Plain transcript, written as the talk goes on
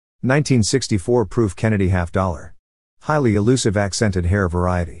1964 Proof Kennedy Half Dollar. Highly elusive accented hair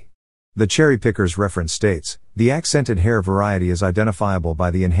variety. The cherry picker's reference states, the accented hair variety is identifiable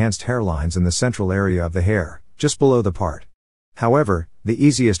by the enhanced hairlines in the central area of the hair, just below the part. However, the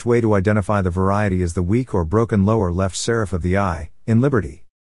easiest way to identify the variety is the weak or broken lower left serif of the eye, in Liberty.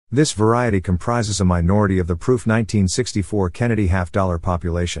 This variety comprises a minority of the Proof 1964 Kennedy Half Dollar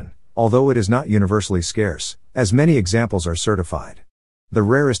population, although it is not universally scarce, as many examples are certified. The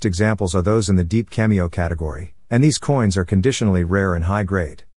rarest examples are those in the deep cameo category, and these coins are conditionally rare and high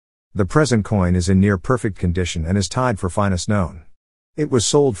grade. The present coin is in near perfect condition and is tied for finest known. It was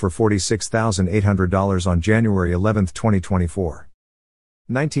sold for $46,800 on January 11, 2024.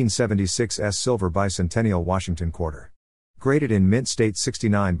 1976 S Silver Bicentennial Washington Quarter. Graded in Mint State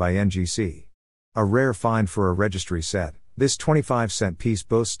 69 by NGC. A rare find for a registry set, this 25-cent piece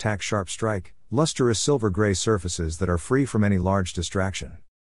boasts tack-sharp strike, lustrous silver-gray surfaces that are free from any large distraction.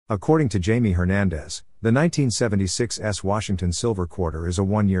 According to Jamie Hernandez, the 1976 S Washington Silver Quarter is a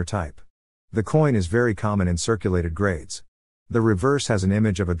one-year type. The coin is very common in circulated grades. The reverse has an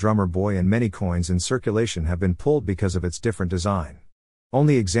image of a drummer boy, and many coins in circulation have been pulled because of its different design.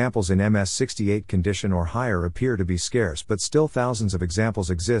 Only examples in MS-68 condition or higher appear to be scarce, but still thousands of examples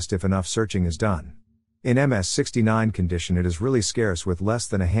exist if enough searching is done. In MS-69 condition it is really scarce, with less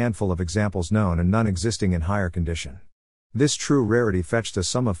than a handful of examples known and none existing in higher condition. This true rarity fetched a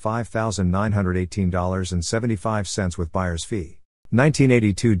sum of $5,918.75 with buyer's fee.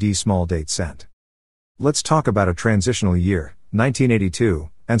 1982 D small date cent. Let's talk about a transitional year, 1982,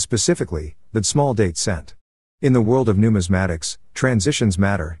 and specifically, the small date cent. In the world of numismatics, transitions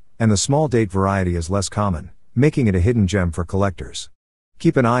matter, and the small date variety is less common, making it a hidden gem for collectors.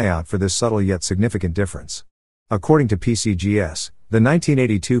 Keep an eye out for this subtle yet significant difference. According to PCGS, the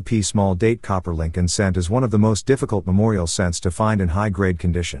 1982 P small date copper Lincoln cent is one of the most difficult memorial cents to find in high-grade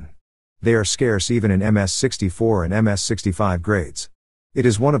condition. They are scarce even in MS-64 and MS-65 grades. It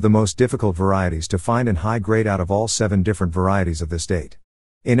is one of the most difficult varieties to find in high grade out of all 7 different varieties of this date.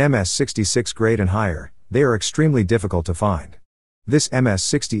 In MS-66 grade and higher, they are extremely difficult to find. This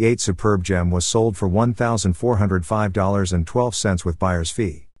MS-68 superb gem was sold for $1,405.12 with buyer's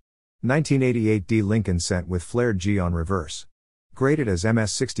fee. 1988 D Lincoln cent with flared G on reverse. Graded as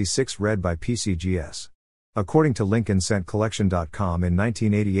MS-66 red by PCGS. According to LincolnCentCollection.com, in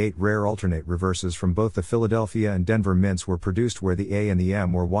 1988 rare alternate reverses from both the Philadelphia and Denver mints were produced where the A and the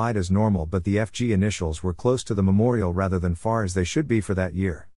M were wide as normal, but the FG initials were close to the memorial rather than far as they should be for that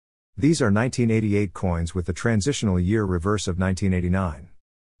year. These are 1988 coins with the transitional year reverse of 1989.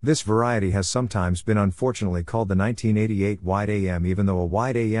 This variety has sometimes been unfortunately called the 1988 wide AM, even though a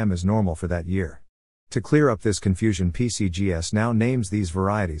wide AM is normal for that year. To clear up this confusion, PCGS now names these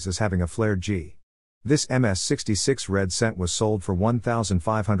varieties as having a flared G. This MS-66 red cent was sold for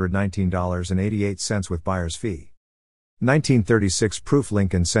 $1,519.88 with buyer's fee. 1936 Proof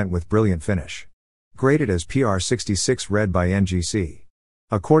Lincoln cent with brilliant finish. Graded as PR-66 red by NGC.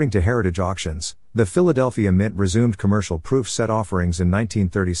 According to Heritage Auctions, the Philadelphia Mint resumed commercial proof set offerings in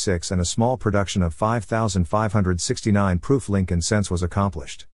 1936 and a small production of 5,569 Proof Lincoln cents was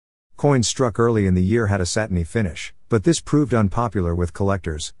accomplished. Coins struck early in the year had a satiny finish, but this proved unpopular with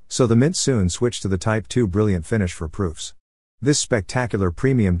collectors, so the Mint soon switched to the Type II brilliant finish for proofs. This spectacular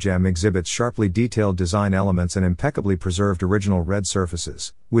premium gem exhibits sharply detailed design elements and impeccably preserved original red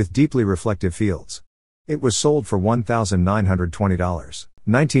surfaces, with deeply reflective fields. It was sold for $1,920.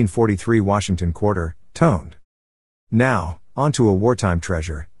 1943 Washington Quarter, toned. Now, on to a wartime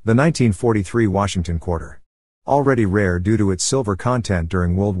treasure, the 1943 Washington Quarter. Already rare due to its silver content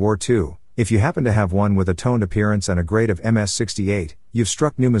during World War II, if you happen to have one with a toned appearance and a grade of MS-68, you've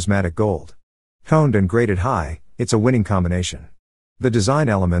struck numismatic gold. Toned and graded high, it's a winning combination. The design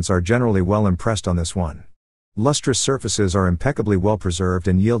elements are generally well impressed on this one. Lustrous surfaces are impeccably well preserved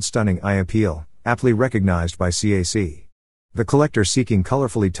and yield stunning eye appeal, aptly recognized by CAC. The collector seeking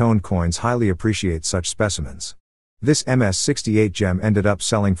colorfully toned coins highly appreciates such specimens. This MS-68 gem ended up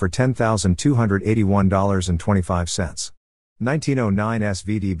selling for $10,281.25. 1909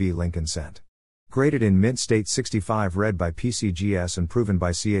 SVDB Lincoln cent. Graded in Mint State 65 red by PCGS and proven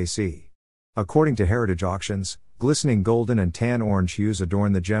by CAC. According to Heritage Auctions, glistening golden and tan orange hues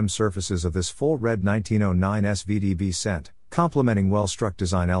adorn the gem surfaces of this full red 1909 SVDB cent, complementing well-struck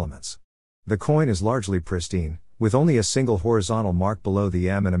design elements. The coin is largely pristine, with only a single horizontal mark below the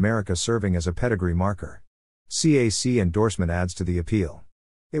M and America serving as a pedigree marker. CAC endorsement adds to the appeal.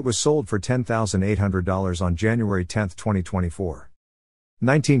 It was sold for $10,800 on January 10, 2024.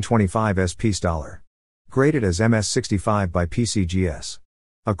 1925 S Peace Dollar. Graded as MS-65 by PCGS.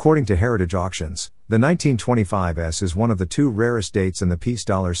 According to Heritage Auctions, the 1925S is one of the two rarest dates in the piece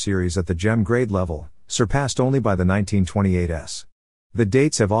dollar series at the gem grade level, surpassed only by the 1928S. The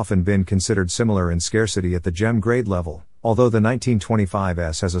dates have often been considered similar in scarcity at the gem grade level, although the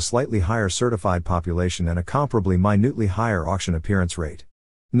 1925S has a slightly higher certified population and a comparably minutely higher auction appearance rate.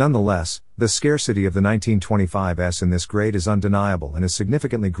 Nonetheless, the scarcity of the 1925S in this grade is undeniable and is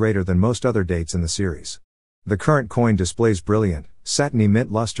significantly greater than most other dates in the series. The current coin displays brilliant, satiny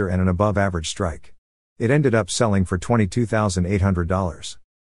mint luster and an above-average strike. It ended up selling for $22,800.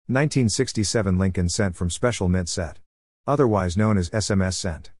 1967 Lincoln cent from Special Mint Set. Otherwise known as SMS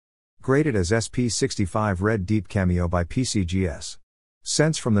cent. Graded as SP65 Red Deep Cameo by PCGS.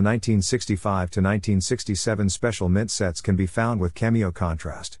 Cents from the 1965 to 1967 Special Mint sets can be found with cameo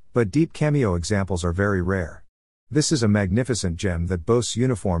contrast, but deep cameo examples are very rare. This is a magnificent gem that boasts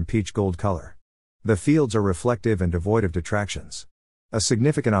uniform peach gold color. The fields are reflective and devoid of detractions. A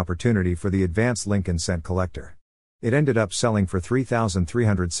significant opportunity for the advanced Lincoln cent collector. It ended up selling for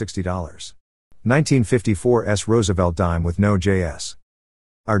 $3,360. 1954 S Roosevelt dime with no JS.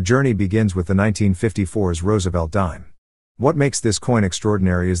 Our journey begins with the 1954's Roosevelt dime. What makes this coin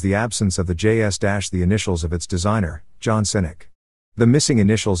extraordinary is the absence of the JS-, the initials of its designer, John Sinek. The missing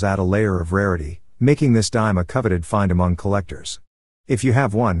initials add a layer of rarity, making this dime a coveted find among collectors. If you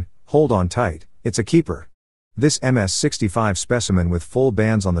have one, hold on tight, it's a keeper. This MS-65 specimen with full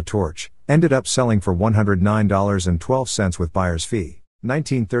bands on the torch ended up selling for $109.12 with buyer's fee.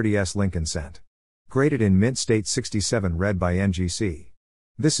 1930s Lincoln cent. Graded in mint state 67 red by NGC.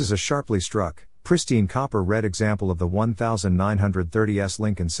 This is a sharply struck, pristine copper red example of the 1930s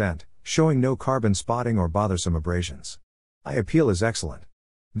Lincoln cent, showing no carbon spotting or bothersome abrasions. Eye appeal is excellent.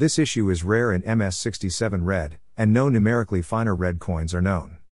 This issue is rare in MS-67 red, and no numerically finer red coins are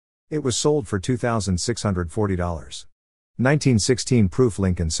known. It was sold for $2,640. 1916 Proof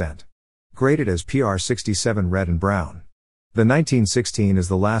Lincoln cent. Graded as PR67 red and brown. The 1916 is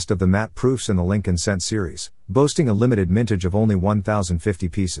the last of the matte proofs in the Lincoln cent series, boasting a limited mintage of only 1,050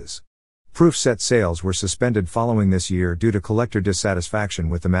 pieces. Proof set sales were suspended following this year due to collector dissatisfaction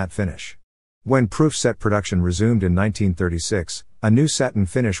with the matte finish. When proof set production resumed in 1936, a new satin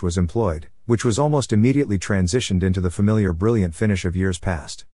finish was employed, which was almost immediately transitioned into the familiar brilliant finish of years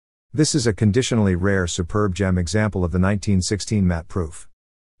past. This is a conditionally rare superb gem example of the 1916 matte proof.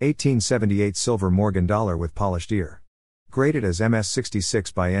 1878 Silver Morgan dollar with polished ear. Graded as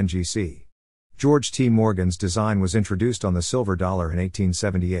MS-66 by NGC. George T. Morgan's design was introduced on the silver dollar in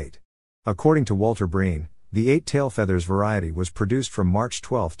 1878. According to Walter Breen, the 8 tail feathers variety was produced from March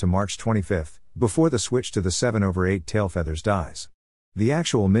 12 to March 25, before the switch to the 7/8 tail feathers dies. The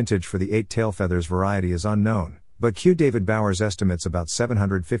actual mintage for the 8 tail feathers variety is unknown, but Q. David Bowers estimates about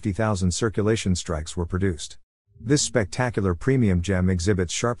 750,000 circulation strikes were produced. This spectacular premium gem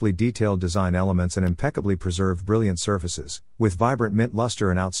exhibits sharply detailed design elements and impeccably preserved brilliant surfaces, with vibrant mint luster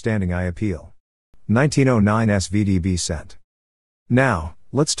and outstanding eye appeal. 1909 SVDB cent. Now,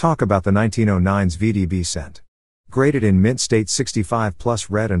 let's talk about the 1909's VDB cent. Graded in mint state 65 plus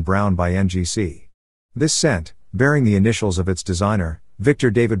red and brown by NGC. This cent, bearing the initials of its designer,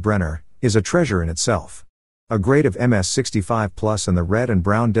 Victor David Brenner, is a treasure in itself. A grade of MS-65 plus and the red and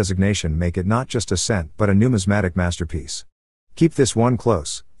brown designation make it not just a cent but a numismatic masterpiece. Keep this one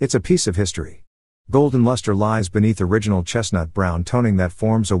close, it's a piece of history. Golden luster lies beneath original chestnut brown toning that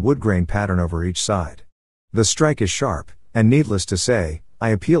forms a wood grain pattern over each side. The strike is sharp, and needless to say,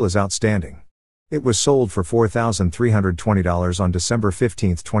 eye appeal is outstanding. It was sold for $4,320 on December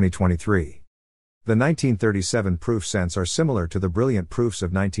 15, 2023. The 1937 proof cents are similar to the brilliant proofs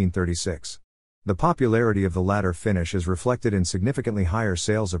of 1936. The popularity of the latter finish is reflected in significantly higher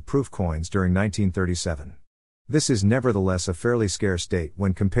sales of proof coins during 1937. This is nevertheless a fairly scarce date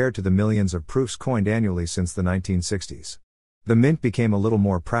when compared to the millions of proofs coined annually since the 1960s. The mint became a little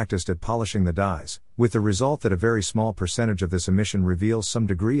more practiced at polishing the dies, with the result that a very small percentage of this emission reveals some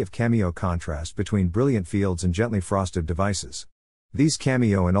degree of cameo contrast between brilliant fields and gently frosted devices. These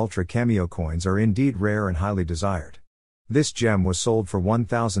cameo and ultra cameo coins are indeed rare and highly desired. This gem was sold for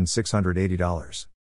 $1,680.